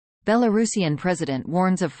Belarusian president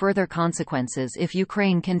warns of further consequences if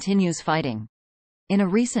Ukraine continues fighting. In a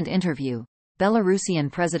recent interview,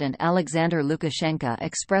 Belarusian President Alexander Lukashenko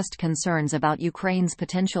expressed concerns about Ukraine's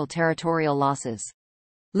potential territorial losses.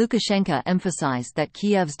 Lukashenko emphasized that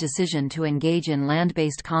Kiev's decision to engage in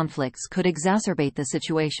land-based conflicts could exacerbate the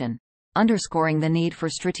situation, underscoring the need for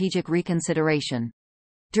strategic reconsideration.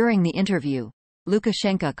 During the interview,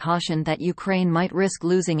 Lukashenko cautioned that Ukraine might risk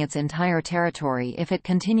losing its entire territory if it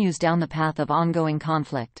continues down the path of ongoing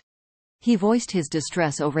conflict. He voiced his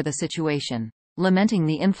distress over the situation, lamenting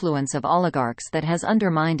the influence of oligarchs that has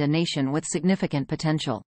undermined a nation with significant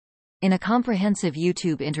potential. In a comprehensive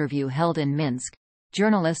YouTube interview held in Minsk,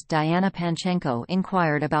 journalist Diana Panchenko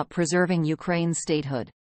inquired about preserving Ukraine's statehood.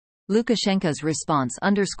 Lukashenko's response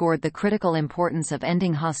underscored the critical importance of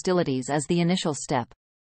ending hostilities as the initial step.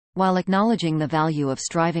 While acknowledging the value of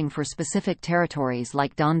striving for specific territories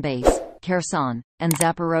like Donbas, Kherson, and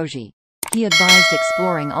Zaporozhye, he advised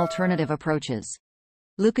exploring alternative approaches.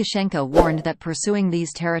 Lukashenko warned that pursuing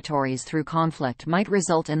these territories through conflict might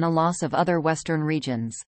result in the loss of other western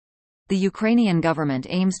regions. The Ukrainian government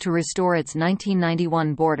aims to restore its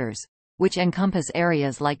 1991 borders, which encompass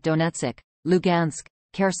areas like Donetsk, Lugansk,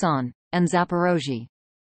 Kherson, and Zaporozhye.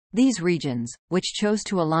 These regions, which chose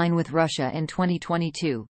to align with Russia in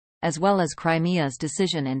 2022, as well as Crimea's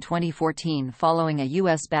decision in 2014 following a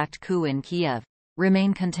US-backed coup in Kiev,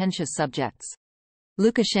 remain contentious subjects.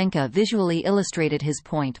 Lukashenko visually illustrated his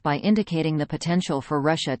point by indicating the potential for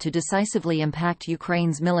Russia to decisively impact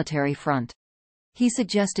Ukraine's military front. He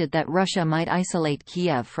suggested that Russia might isolate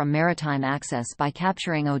Kiev from maritime access by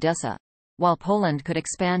capturing Odessa, while Poland could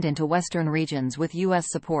expand into western regions with US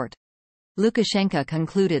support. Lukashenko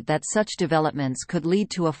concluded that such developments could lead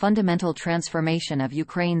to a fundamental transformation of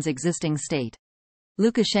Ukraine's existing state.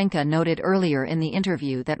 Lukashenko noted earlier in the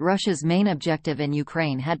interview that Russia's main objective in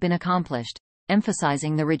Ukraine had been accomplished,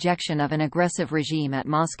 emphasizing the rejection of an aggressive regime at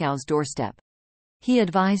Moscow's doorstep. He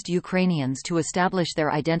advised Ukrainians to establish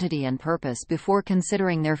their identity and purpose before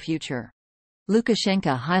considering their future.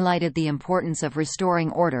 Lukashenko highlighted the importance of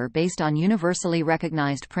restoring order based on universally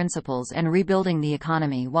recognized principles and rebuilding the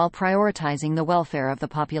economy while prioritizing the welfare of the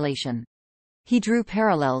population. He drew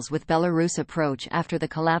parallels with Belarus' approach after the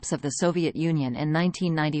collapse of the Soviet Union in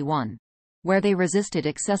 1991, where they resisted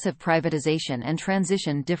excessive privatization and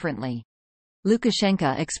transitioned differently.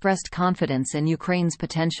 Lukashenko expressed confidence in Ukraine's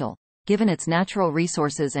potential, given its natural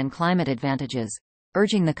resources and climate advantages,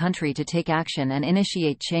 urging the country to take action and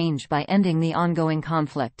initiate change by ending the ongoing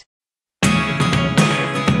conflict.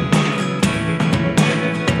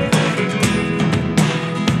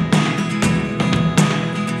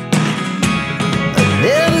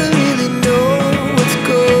 Never really know what's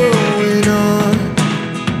going on.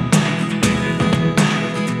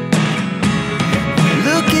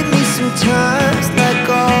 Look at me sometimes like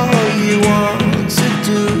all you want to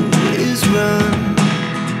do is run.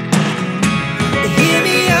 Hear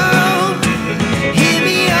me out, hear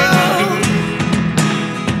me out.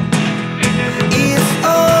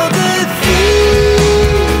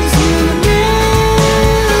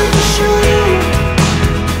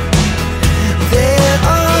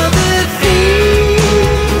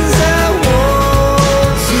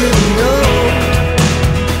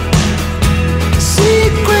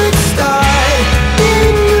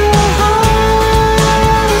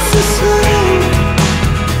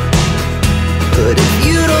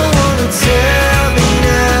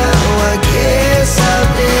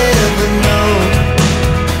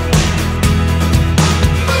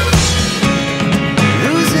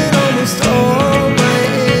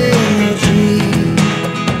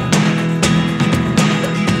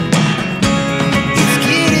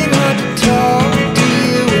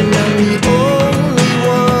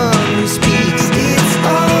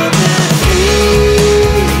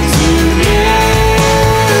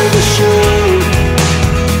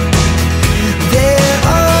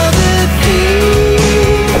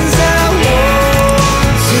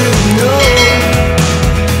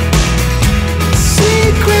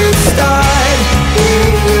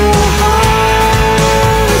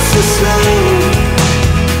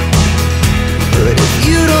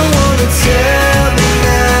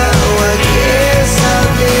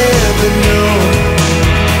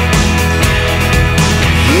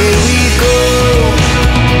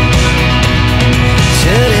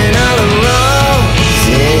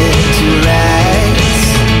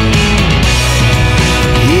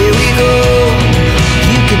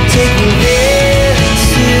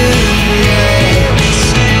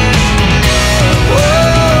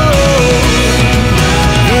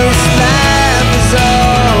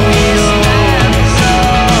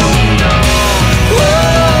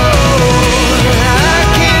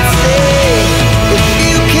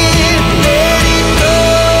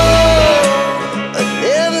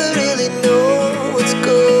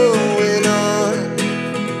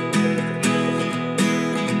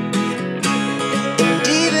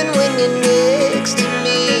 and